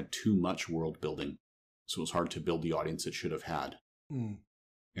 he felt, had too much world building. So it was hard to build the audience it should have had. Mm.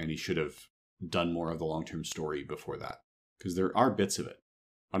 And he should have done more of the long-term story before that. Because there are bits of it.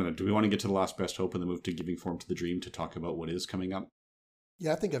 I don't know, do we want to get to the last best hope and then move to Giving Form to the Dream to talk about what is coming up?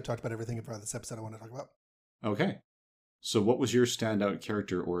 Yeah, I think I've talked about everything in front of this episode I want to talk about. Okay. So what was your standout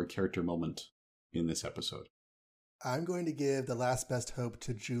character or character moment in this episode? I'm going to give the last best hope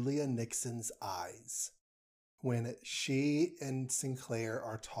to Julia Nixon's eyes. When she and Sinclair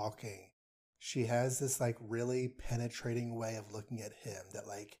are talking, she has this really penetrating way of looking at him that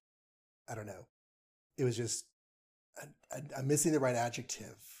I don't know. It was just I'm missing the right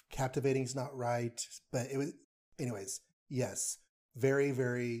adjective. Captivating's not right, but it was, anyways, yes, very,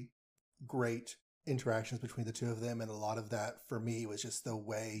 very great interactions between the two of them. And a lot of that for me was just the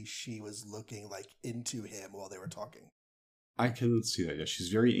way she was looking like into him while they were talking. I can see that. Yeah, she's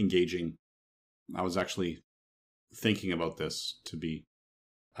very engaging. I was actually thinking about this to be,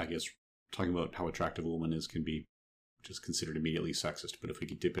 I guess, talking about how attractive a woman is can be just considered immediately sexist. But if we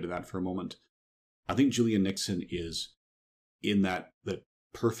could dip into that for a moment, I think Julia Nixon is in that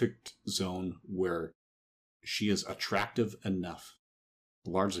perfect zone where she is attractive enough,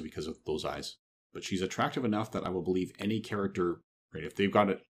 largely because of those eyes, but she's attractive enough that I will believe any character, right? If they've got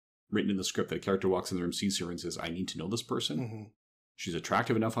it written in the script that a character walks in the room, sees her, and says, I need to know this person, Mm-hmm. she's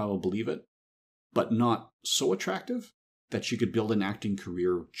attractive enough, I will believe it, but not so attractive that she could build an acting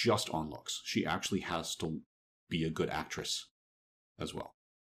career just on looks. She actually has to be a good actress as well.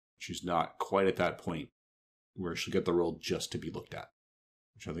 She's not quite at that point where she'll get the role just to be looked at,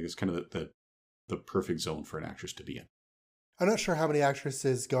 which I think is kind of the perfect zone for an actress to be in. I'm not sure how many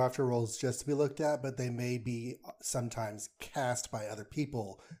actresses go after roles just to be looked at, but they may be sometimes cast by other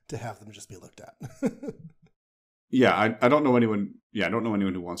people to have them just be looked at. Yeah, I don't know anyone. Yeah, I don't know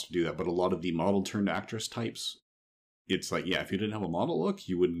anyone who wants to do that. But a lot of the model turned actress types, it's like, yeah, if you didn't have a model look,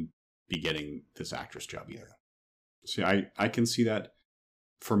 you wouldn't be getting this actress job either. So I can see that.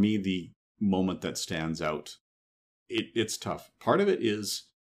 For me, the moment that stands out, it's tough. Part of it is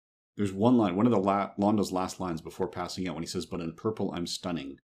there's one line, one of the Londo's last lines before passing out, when he says, "But in purple, I'm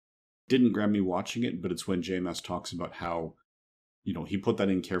stunning." Didn't grab me watching it, but it's when JMS talks about how, he put that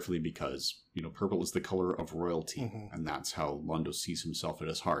in carefully because, purple is the color of royalty, Mm-hmm. and that's how Londo sees himself at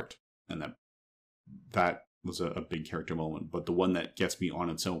his heart. And that was a big character moment. But the one that gets me on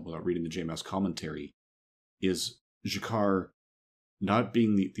its own without reading the JMS commentary is G'Kar not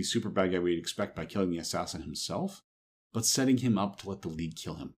being the super bad guy we'd expect by killing the assassin himself, but setting him up to let the lead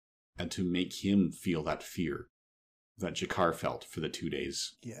kill him and to make him feel that fear that G'Kar felt for the 2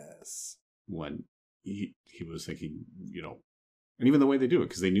 days. Yes. When he was thinking, and even the way they do it,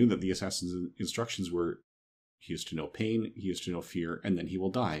 because they knew that the assassin's instructions were, he is to know pain, he is to know fear, and then he will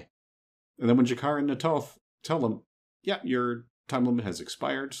die. And then when G'Kar and Na'Toth tell him, yeah, your time limit has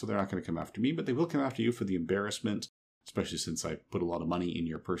expired, so they're not going to come after me, but they will come after you for the embarrassment, especially since I put a lot of money in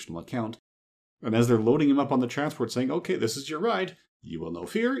your personal account. And as they're loading him up on the transport saying, okay, this is your ride, you will know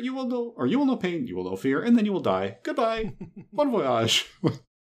fear, you will know pain, you will know fear, and then you will die. Goodbye. Bon voyage.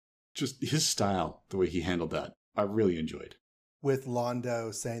 Just his style, the way he handled that, I really enjoyed. With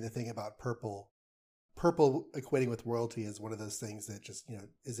Londo saying the thing about purple equating with royalty is one of those things that just,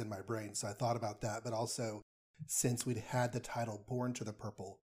 is in my brain. So I thought about that. But also, since we'd had the title Born to the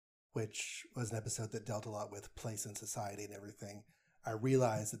Purple, which was an episode that dealt a lot with place in society and everything, I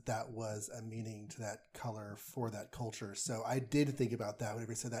realized that was a meaning to that color for that culture. So I did think about that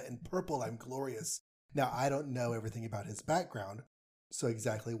whenever he said that. In purple, I'm glorious. Now, I don't know everything about his background. So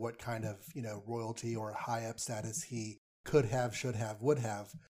exactly what kind of, royalty or high up status he could have, should have, would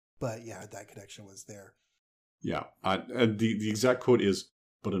have. But yeah, that connection was there. Yeah. And the exact quote is,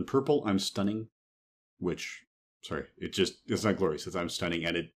 "But in purple, I'm stunning," which, sorry, it's not glorious. It's I'm stunning.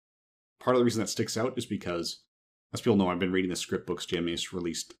 And part of the reason that sticks out is because, as people know, I've been reading the script books. JMS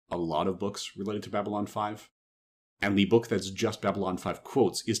released a lot of books related to Babylon 5. And the book that's just Babylon 5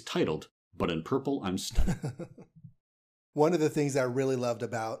 quotes is titled, "But in purple, I'm stunning." One of the things I really loved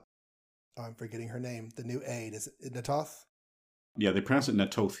about, I'm forgetting her name, the new aide, is it Na'Toth? Yeah, they pronounce it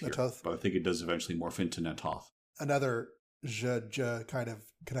Na'Toth here, Na'Toth. but I think it does eventually morph into Na'Toth. Another kind of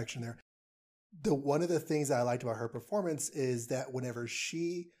connection there. One of the things I liked about her performance is that whenever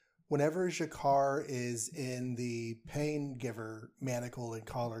G'Kar is in the pain giver manacle and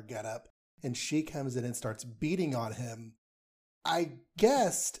collar getup, and she comes in and starts beating on him, I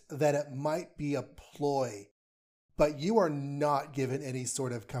guessed that it might be a ploy, but you are not given any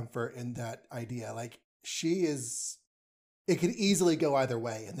sort of comfort in that idea. Like, it could easily go either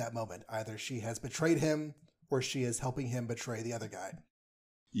way in that moment. Either she has betrayed him or she is helping him betray the other guy.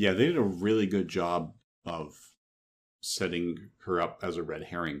 Yeah, they did a really good job of setting her up as a red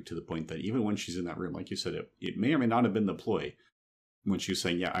herring, to the point that even when she's in that room, like you said, it may or may not have been the ploy. When she was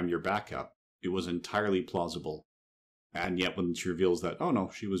saying, yeah, I'm your backup, it was entirely plausible. And yet when she reveals that, oh no,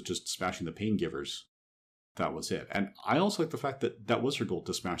 she was just smashing the pain givers, that was it. And I also like the fact that that was her goal,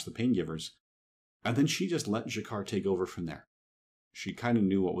 to smash the pain givers. And then she just let G'Kar take over from there. She kind of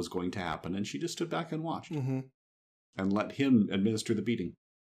knew what was going to happen, and she just stood back and watched. Mm-hmm. And let him administer the beating.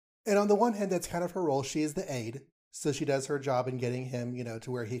 And on the one hand, that's kind of her role. She is the aide. So she does her job in getting him,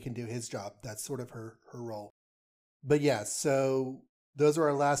 to where he can do his job. That's sort of her role. But yeah, so Those are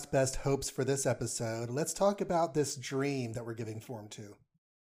our last best hopes for this episode. Let's talk about this dream that we're giving form to.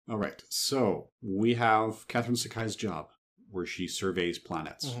 All right. So we have Catherine Sakai's job where she surveys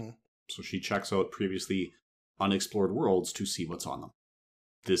planets. Mm-hmm. So she checks out previously unexplored worlds to see what's on them.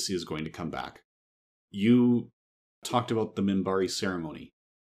 This is going to come back. You talked about the Minbari ceremony.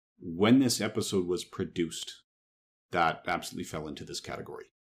 When this episode was produced, that absolutely fell into this category.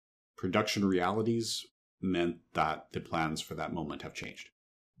 Production realities meant that the plans for that moment have changed.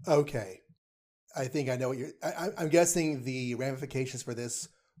 Okay. I think I know what you're... I'm guessing the ramifications for this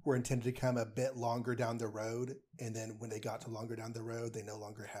were intended to come a bit longer down the road, and then when they got to longer down the road, they no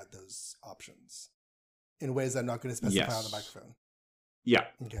longer had those options. In ways I'm not going to specify on the microphone. Yeah.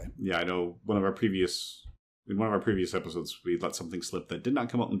 Okay. Yeah, I know in one of our previous episodes, we let something slip that did not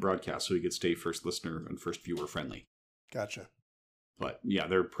come out in broadcast, so we could stay first listener and first viewer friendly. Gotcha. But yeah,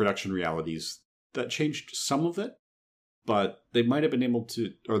 there are production realities that changed some of it, but they might have been able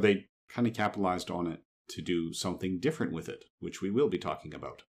to, or they kind of capitalized on it to do something different with it, which we will be talking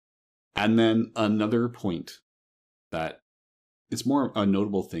about. And then another point that it's more a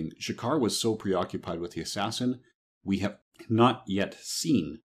notable thing. G'Kar was so preoccupied with the assassin, we have not yet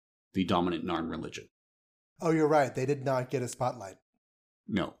seen the dominant Narn religion. Oh, you're right. They did not get a spotlight.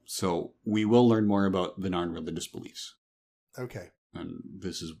 No. So we will learn more about the Narn religious beliefs. Okay. And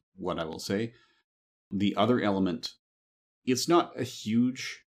this is what I will say. The other element, it's not a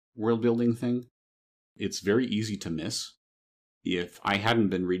huge world building thing. It's very easy to miss. If I hadn't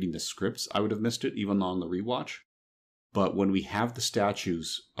been reading the scripts, I would have missed it, even on the rewatch. But when we have the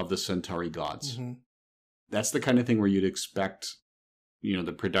statues of the Centauri gods, that's the kind of thing where you'd expect,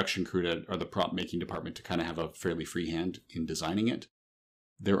 the production crew or the prop making department to kind of have a fairly free hand in designing it.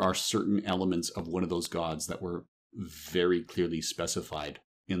 There are certain elements of one of those gods that were very clearly specified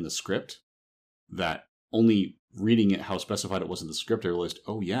in the script that only reading it how specified it was in the script, I realized,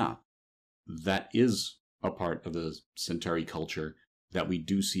 oh yeah, that is a part of the Centauri culture that we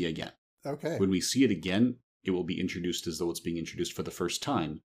do see again. Okay. When we see it again, it will be introduced as though it's being introduced for the first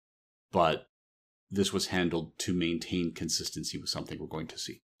time, but this was handled to maintain consistency with something we're going to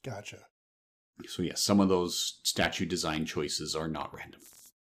see. Gotcha. So yes, some of those statue design choices are not random.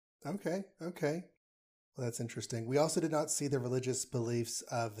 Okay. Well, that's interesting. We also did not see the religious beliefs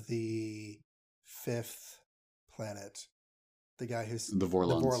of the fifth planet. The guy who's... The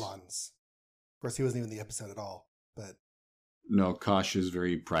Vorlons. The Vorlons. Of course, he wasn't even in the episode at all, but... No, Kosh is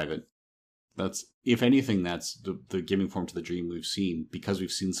very private. That's, if anything, that's the giving form to the dream we've seen, because we've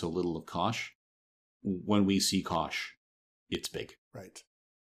seen so little of Kosh. When we see Kosh, it's big. Right.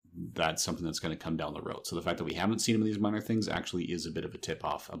 That's something that's going to come down the road. So the fact that we haven't seen him in these minor things actually is a bit of a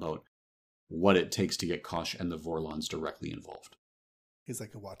tip-off about what it takes to get Kosh and the Vorlons directly involved. He's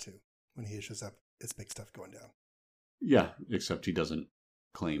like a Watu. When he shows up, it's big stuff going down. Yeah, except he doesn't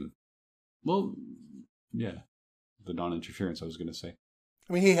claim... Well, yeah, the non-interference I was going to say.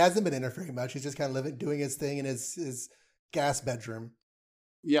 I mean, he hasn't been interfering much. He's just kind of doing his thing in his gas bedroom.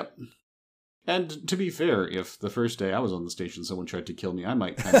 Yep. And to be fair, if the first day I was on the station someone tried to kill me, I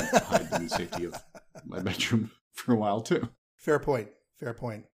might kind of hide in the safety of my bedroom for a while too. Fair point.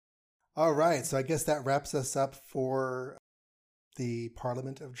 All right, so I guess that wraps us up for the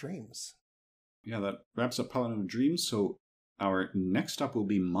Parliament of Dreams. Yeah, that wraps up Parliament of Dreams. So our next up will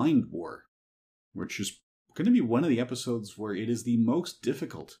be Mind War, which is going to be one of the episodes where it is the most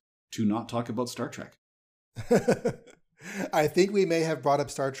difficult to not talk about Star Trek. I think we may have brought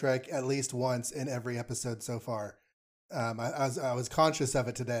up Star Trek at least once in every episode so far. I was conscious of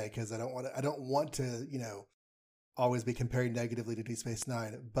it today because I don't want to always be comparing negatively to Deep Space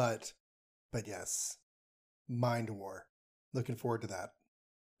Nine, but yes, Mind War. Looking forward to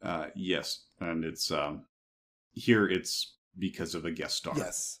that. Yes, and it's here it's because of a guest star.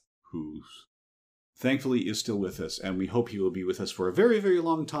 Yes, who thankfully is still with us, and we hope he will be with us for a very, very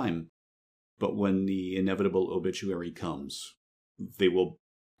long time. But when the inevitable obituary comes, they will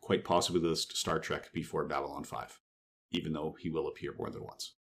quite possibly list Star Trek before Babylon 5, even though he will appear more than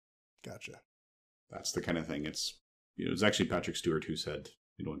once. Gotcha. That's the kind of thing. It's actually Patrick Stewart who said,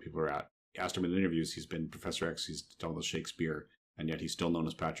 when people asked him in interviews, he's been Professor X, he's done with Shakespeare, and yet he's still known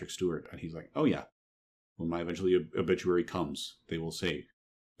as Patrick Stewart. And he's like, oh yeah, when my eventually obituary comes, they will say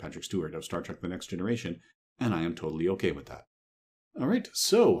Patrick Stewart of Star Trek The Next Generation, and I am totally okay with that. All right,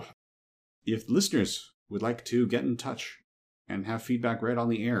 so if listeners would like to get in touch and have feedback right on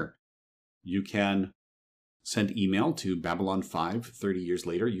the air, you can send email to Babylon5 30 years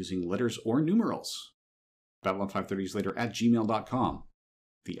later using letters or numerals. Babylon5 30 years later at gmail.com.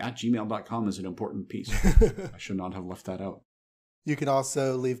 The at gmail.com is an important piece. I should not have left that out. You can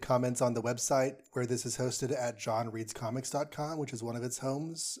also leave comments on the website where this is hosted at johnreadscomics.com, which is one of its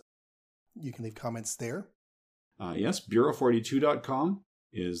homes. You can leave comments there. Yes, Bureau42.com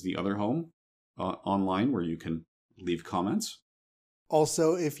is the other home online where you can leave comments.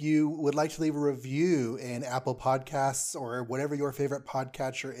 Also, if you would like to leave a review in Apple Podcasts or whatever your favorite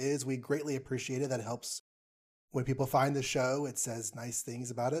podcatcher is, we greatly appreciate it. That helps when people find the show. It says nice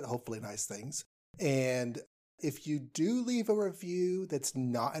things about it, hopefully nice things. And if you do leave a review that's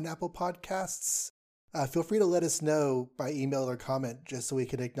not in Apple Podcasts, feel free to let us know by email or comment just so we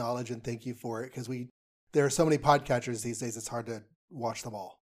can acknowledge and thank you for it, because there are so many podcatchers these days, it's hard to watch them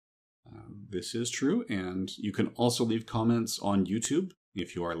all. This is true, and you can also leave comments on YouTube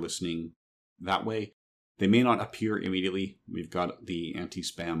if you are listening that way. They may not appear immediately. We've got the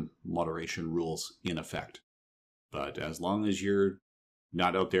anti-spam moderation rules in effect. But as long as you're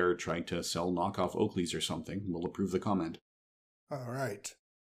not out there trying to sell knockoff Oakleys or something, we'll approve the comment. All right.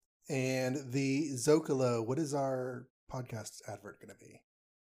 And the Zocalo, what is our podcast advert going to be?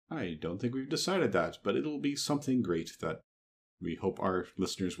 I don't think we've decided that, but it'll be something great that we hope our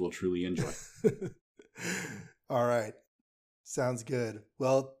listeners will truly enjoy. All right. Sounds good.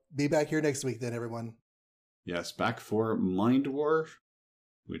 Well, be back here next week then, everyone. Yes, back for Mind War,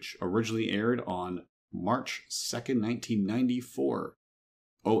 which originally aired on March 2nd, 1994.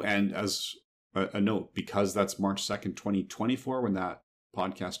 Oh, and as a note, because that's March 2nd, 2024, when that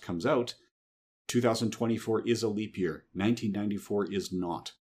podcast comes out, 2024 is a leap year. 1994 is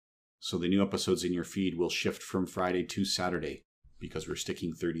not. So the new episodes in your feed will shift from Friday to Saturday, because we're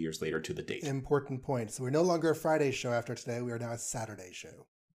sticking 30 years later to the date. Important point. So we're no longer a Friday show after today. We are now a Saturday show.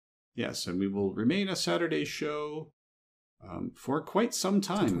 Yes, and we will remain a Saturday show for quite some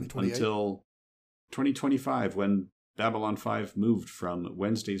time, until 2025, when Babylon 5 moved from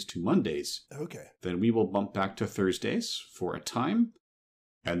Wednesdays to Mondays. Okay. Then we will bump back to Thursdays for a time,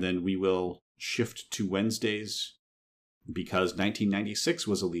 and then we will shift to Wednesdays because 1996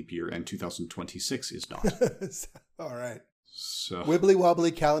 was a leap year and 2026 is not. All right. So wibbly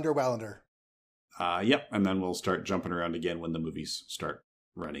wobbly calendar wallander. Yep, and then we'll start jumping around again when the movies start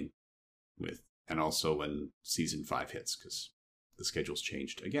running, and also when season 5 hits, because the schedule's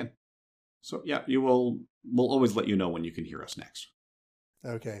changed again. So yeah, we'll always let you know when you can hear us next.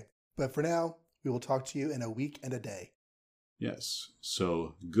 Okay, but for now, we will talk to you in a week and a day. Yes,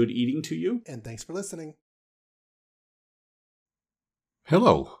 so good eating to you. And thanks for listening.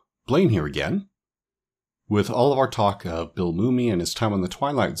 Hello, Blaine here again. With all of our talk of Bill Mumy and his time on the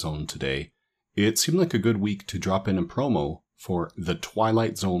Twilight Zone today, it seemed like a good week to drop in a promo for the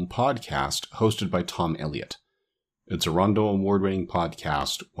Twilight Zone podcast hosted by Tom Elliott. It's a Rondo Award-winning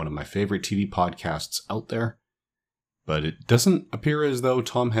podcast, one of my favorite TV podcasts out there, but it doesn't appear as though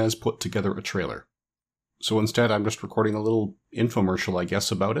Tom has put together a trailer. So instead, I'm just recording a little infomercial, I guess,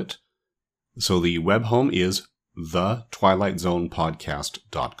 about it. So the web home is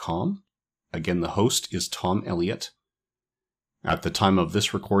thetwilightzonepodcast.com. Again, the host is Tom Elliott. At the time of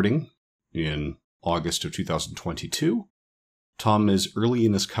this recording, in August of 2022, Tom is early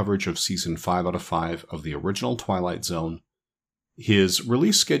in his coverage of Season 5 out of 5 of the original Twilight Zone. His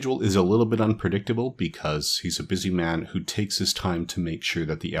release schedule is a little bit unpredictable because he's a busy man who takes his time to make sure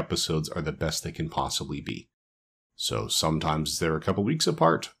that the episodes are the best they can possibly be. So sometimes they're a couple weeks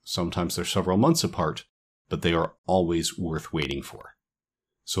apart, sometimes they're several months apart, but they are always worth waiting for.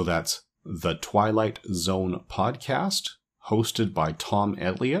 So that's the Twilight Zone podcast, hosted by Tom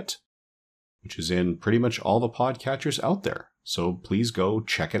Elliott, which is in pretty much all the podcatchers out there. So please go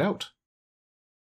check it out.